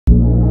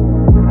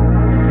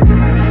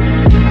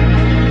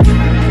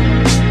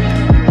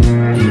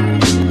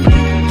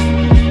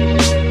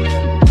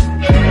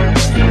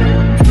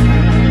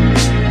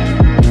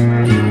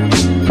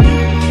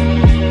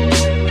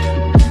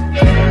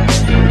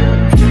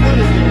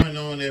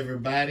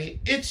everybody?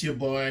 It's your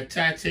boy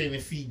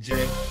TitanicFeet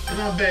Jack, and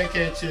I'm back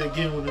at you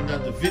again with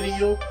another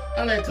video.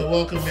 I'd like to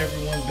welcome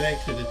everyone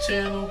back to the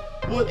channel.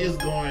 What is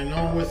going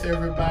on with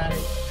everybody?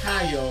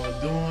 How y'all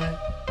doing?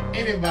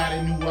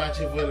 Anybody new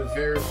watching for the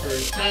very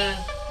first time,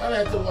 I'd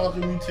like to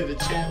welcome you to the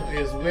channel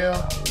as well.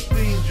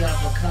 Please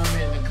drop a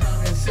comment in the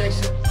comment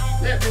section.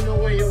 Let me know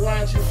where you're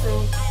watching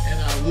from, and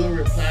I will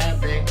reply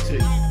back to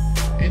you.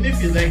 And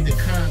if you like the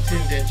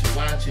content that you're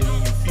watching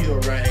and you feel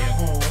right at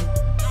home,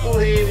 go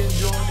ahead and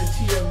join the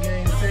TF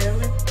Gang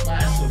family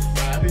by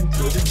subscribing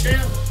to the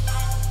channel.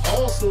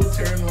 Also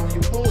turn on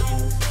your post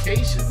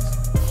notifications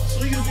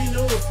so you'll be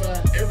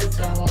notified every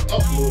time I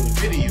upload a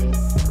video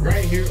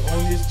right here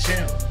on this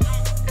channel.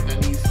 And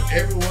I need for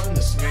everyone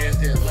to smash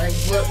that like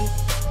button,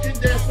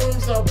 hit that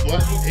thumbs up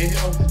button. It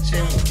helps the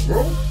channel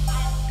grow.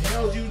 It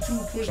helps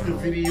YouTube push the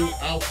video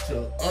out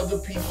to other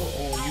people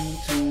on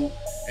YouTube,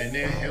 and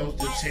that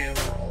helps the channel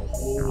a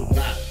whole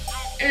lot.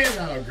 And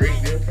I'll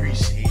greatly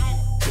appreciate it.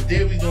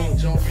 Today we're gonna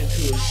jump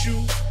into a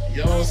shoe.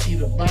 Y'all see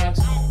the box.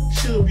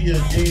 Should be a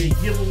dead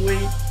giveaway.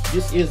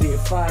 This is a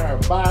fire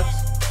box.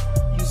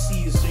 You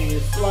see it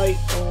says Flight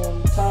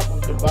on top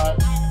of the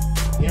box.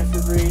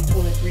 Infrared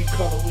 23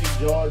 colorway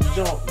Jordan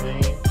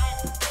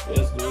Jumpman.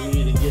 Let's go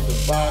ahead and get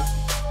the box.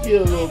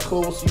 Get a little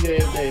closer. You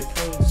have that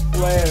pink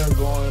splatter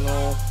going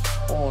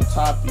on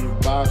top of your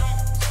box,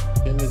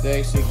 and it's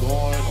actually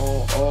going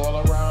on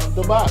all around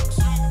the box.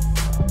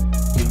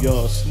 Give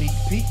y'all a sneak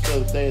peek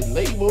of that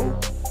label.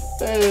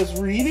 Let's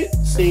read it.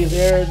 It says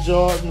Air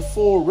Jordan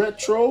 4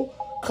 Retro,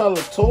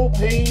 color Taupe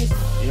Haze,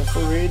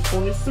 infrared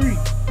 23,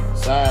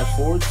 size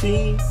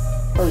 14,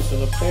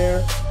 personal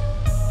pair,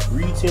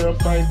 retail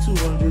price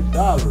 $200.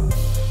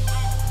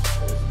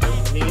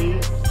 Let's go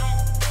ahead.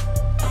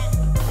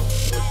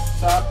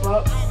 Top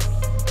up,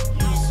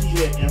 you see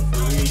that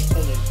infrared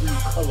 23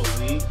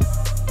 colorway.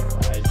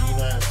 I do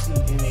not see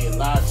any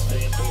lot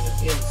stamp on the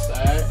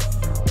inside.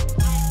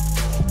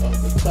 On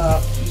the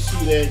top, you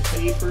see that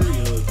paper,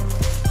 your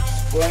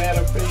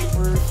splatter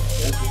paper.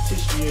 That's the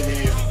tissue you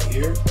have in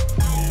here.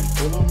 And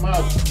pull them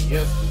out.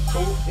 Yes, the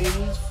Taupe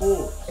Haze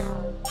 4.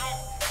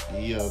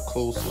 Get a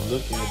closer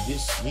look at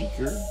this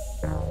sneaker.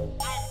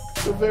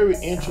 It's a very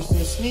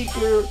interesting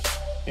sneaker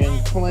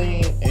and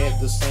plain at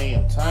the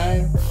same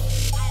time.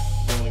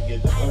 Gonna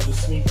get the other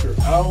sneaker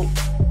out.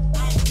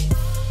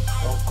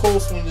 Of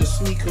course, when the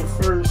sneaker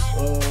first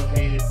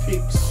had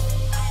pics,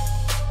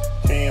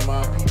 came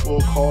out,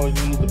 people calling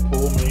me the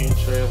poor man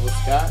Travis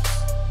Scott.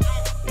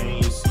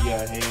 And you see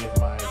I have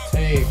my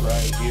tag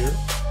right here.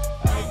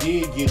 I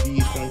did get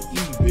these from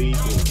eBay.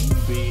 The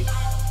eBay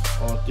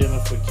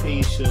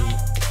authentication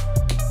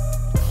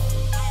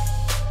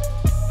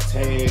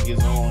tag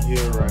is on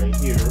here right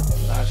here.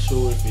 I'm not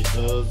sure if it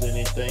does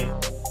anything,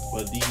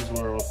 but these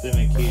were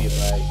authenticated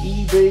by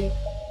eBay.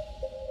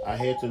 I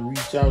had to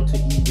reach out to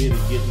eBay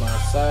to get my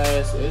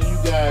size. As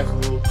you guys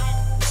know,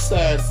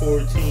 size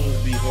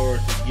 14s be hard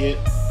to get.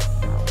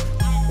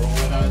 But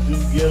when I do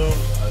get them,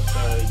 I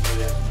try to get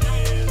as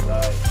many as I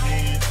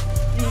can.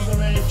 Use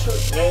them as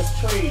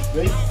trade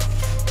bait.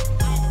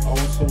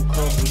 Also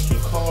comes with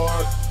your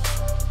card,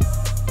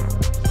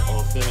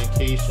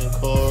 authentication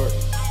card,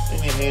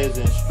 and it has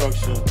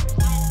instructions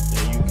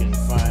that you can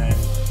find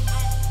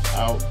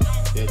out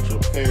that your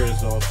pair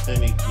is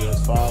authentic.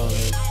 Just follow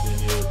it,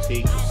 and it'll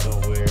take you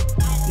somewhere.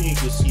 Then you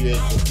can see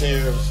that the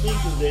pair of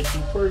sneakers that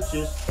you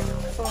purchased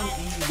from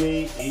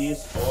eBay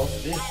is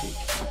authentic.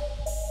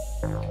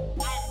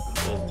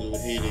 Let's go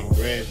ahead and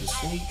grab the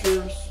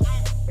sneakers,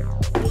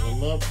 put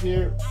them up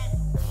here.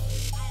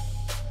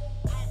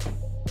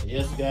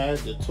 Yes,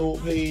 guys, the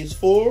Taupe Haze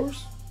 4s.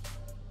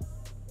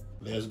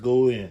 Let's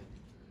go in.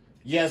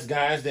 Yes,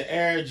 guys, the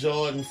Air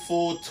Jordan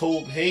 4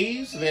 Taupe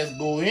Haze. Let's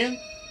go in.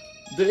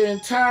 The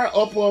entire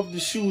upper of the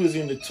shoe is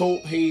in the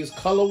Taupe Haze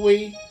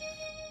colorway.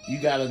 You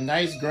got a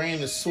nice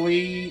grain of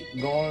suede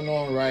going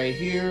on right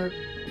here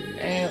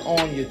and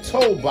on your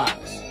toe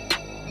box.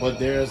 But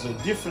there's a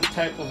different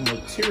type of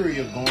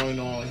material going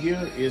on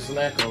here. It's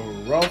like a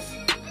rough,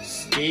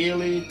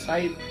 scaly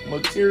type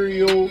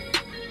material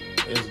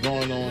that's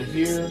going on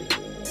here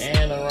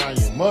and around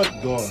your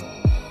mudguard.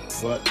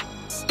 But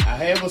I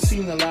haven't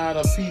seen a lot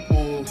of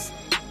people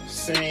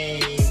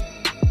saying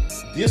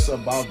this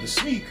about the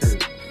sneaker.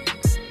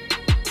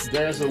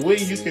 There's a way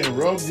you can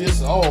rub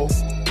this off,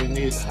 and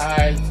it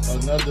hides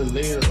another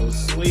layer of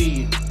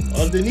suede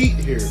underneath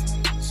here.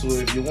 So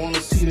if you want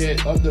to see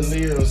that other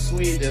layer of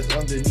suede that's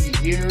underneath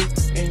here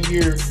and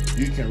here,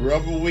 you can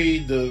rub away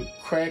the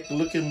cracked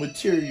looking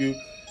material.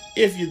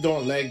 If you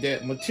don't like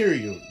that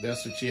material,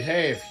 that's what you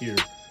have here.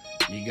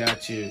 You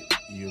got your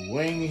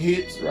wing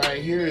hits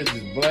right here. It's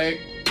just black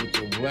with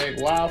your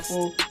black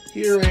waffle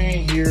here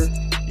and here.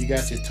 You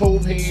got your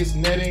Taupe Haze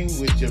netting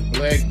with your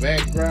black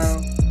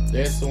background.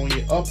 That's on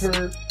your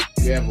upper.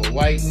 You have a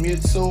white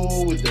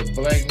midsole with the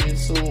black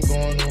midsole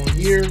going on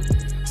here.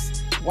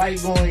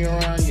 White going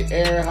around your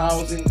air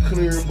housing,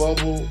 clear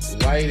bubble,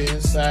 white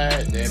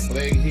inside, that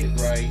black hit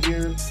right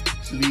here.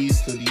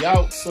 Leads to the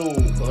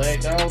outsole,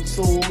 black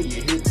outsole.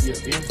 You hit your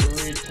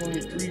infrared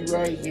 23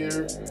 right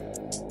here.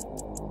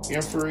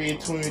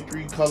 infrared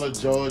 23 color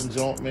Jordan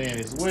Jumpman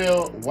as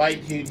well.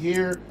 White hit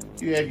here.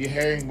 You have your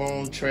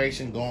herringbone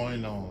traction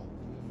going on.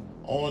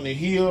 On the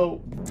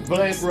heel,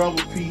 black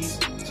rubber piece,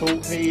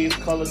 Taupe Haze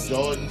color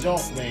Jordan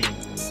Jumpman.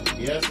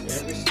 Yes,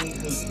 every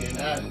sneaker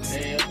cannot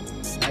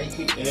have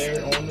Nike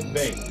Air on the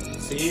back.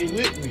 Say it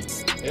with me.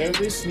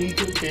 Every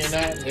sneaker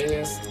cannot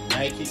have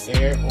Nike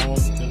Air on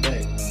the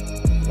back.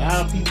 A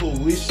lot of people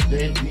wish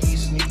that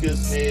these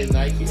sneakers had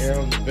Nike Air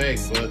on the back,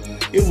 but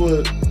it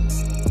would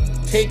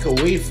take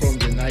away from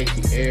the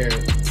Nike Air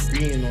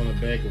being on the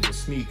back of a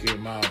sneaker,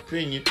 in my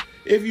opinion,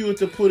 if you were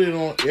to put it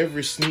on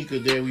every sneaker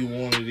that we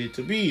wanted it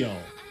to be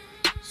on.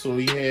 So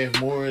you have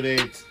more of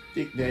that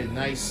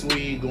nice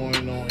suede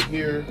going on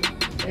here,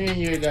 and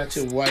you got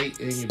your white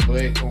and your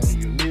black on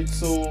your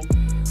midsole.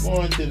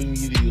 Going to the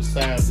medial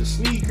side of the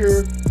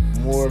sneaker,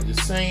 more of the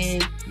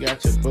same. You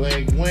got your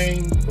black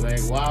wing, black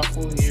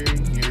waffle here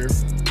and here.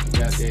 You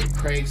got that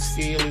cracked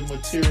scaly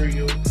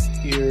material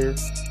here,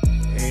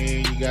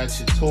 and you got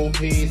your Taupe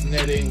Haze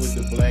netting with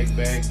the black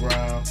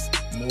background,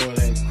 more of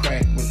that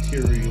cracked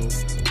material.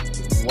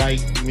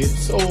 White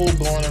midsole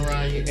going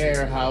around your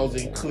air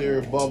housing,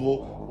 clear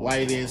bubble,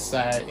 white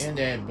inside, and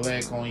that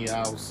black on your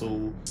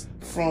outsole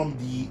from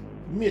the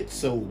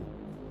midsole.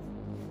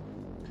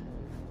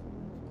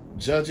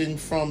 Judging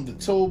from the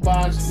toe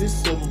box, this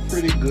is some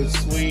pretty good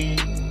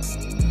suede.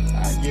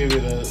 I give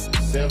it a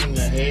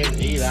 7.5,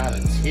 8 out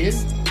of 10.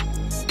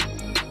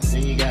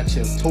 Then you got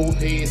your Taupe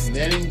Haze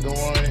netting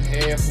going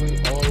halfway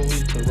all the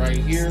way to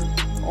right here.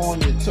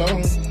 On your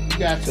tongue, you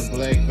got your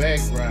black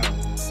background.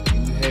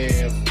 You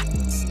have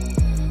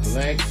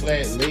black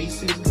flat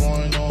laces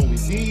going on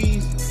with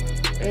these,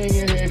 and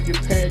you have your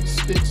patch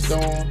stitched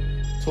on,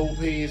 Taupe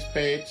Haze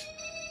patch.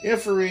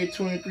 Infrared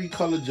 23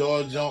 color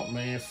Jordan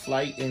Jumpman,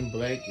 flight in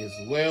black as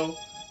well.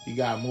 You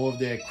got more of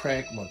that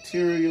cracked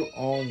material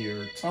on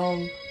your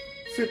tongue.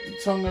 Flip the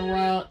tongue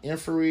around,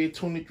 infrared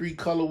 23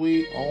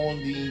 colorway on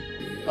the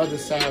other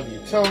side of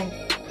your tongue.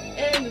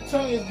 And the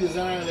tongue is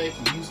designed like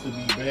it used to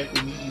be back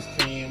when these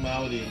came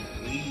out in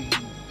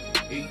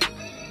 88,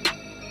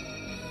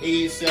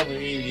 87,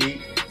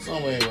 88,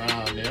 somewhere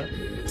around there.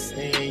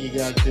 And you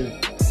got your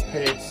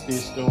patch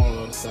stitched on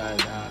upside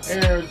down,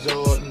 Air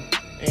Jordan.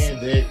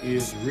 And that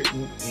is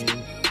written in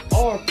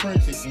or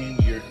printed in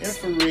your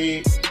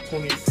infrared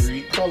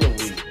 23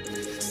 colorway.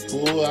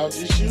 Pull out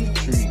your shoe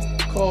tree,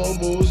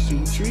 cowboy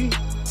shoe tree,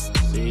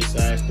 say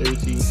size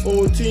 13,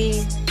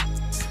 14,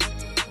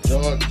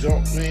 Jordan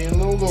Jumpman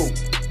logo.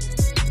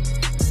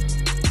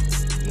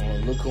 You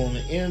want to look on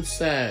the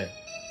inside.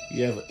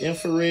 You have an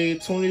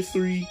infrared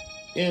 23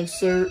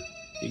 insert.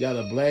 You got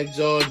a black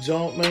Jordan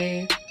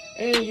Jumpman,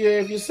 and you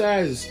have your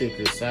sizes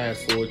sticker,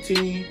 size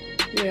 14.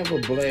 You have a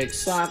black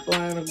sock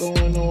liner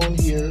going on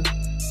here,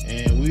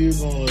 and we're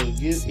going to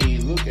get a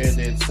look at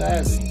that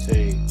sizing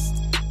tag.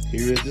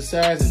 Here is the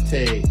sizing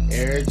tag.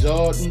 Air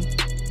Jordan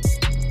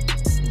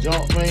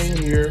Jumpman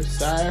here,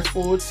 size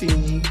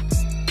 14.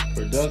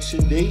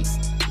 Production date,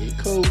 get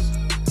close,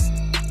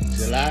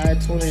 July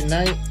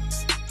 29th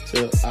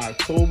to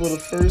October the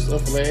 1st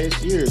of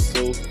last year.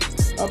 So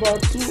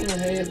about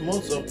 2.5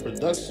 months of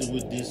production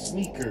with this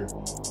sneaker.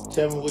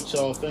 Tell me what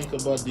y'all think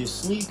about this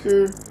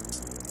sneaker.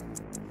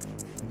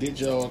 Did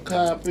y'all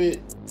cop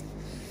it?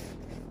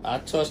 I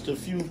touched a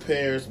few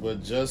pairs,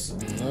 but just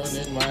none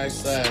in my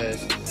size.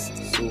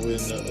 So when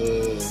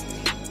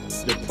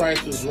the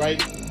price was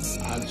right,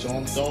 I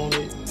jumped on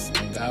it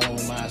and got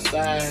on my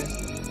size.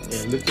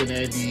 And looking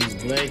at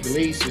these black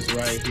laces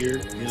right here,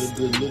 get a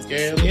good look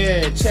at them.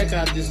 Yeah, check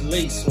out this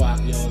lace swap,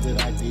 y'all,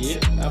 that I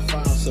did. I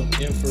found some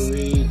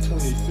infrared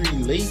 23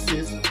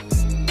 laces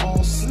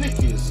on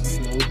Slickers.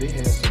 You know, they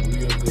have some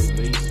real good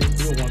laces.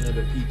 They're one of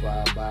the people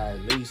I buy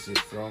laces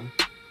from.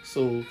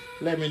 So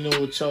let me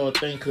know what y'all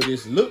think of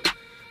this look.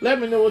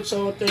 Let me know what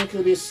y'all think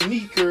of this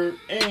sneaker.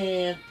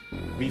 And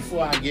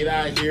before I get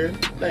out here,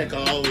 like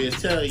I always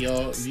tell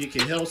y'all, if you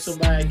can help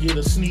somebody get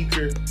a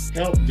sneaker,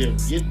 help them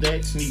get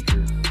that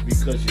sneaker.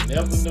 Because you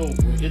never know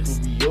when it will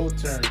be your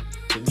turn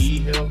to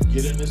need help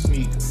getting a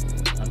sneaker.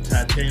 I'm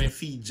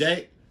TitanicFeet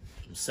Jack.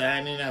 I'm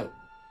signing out.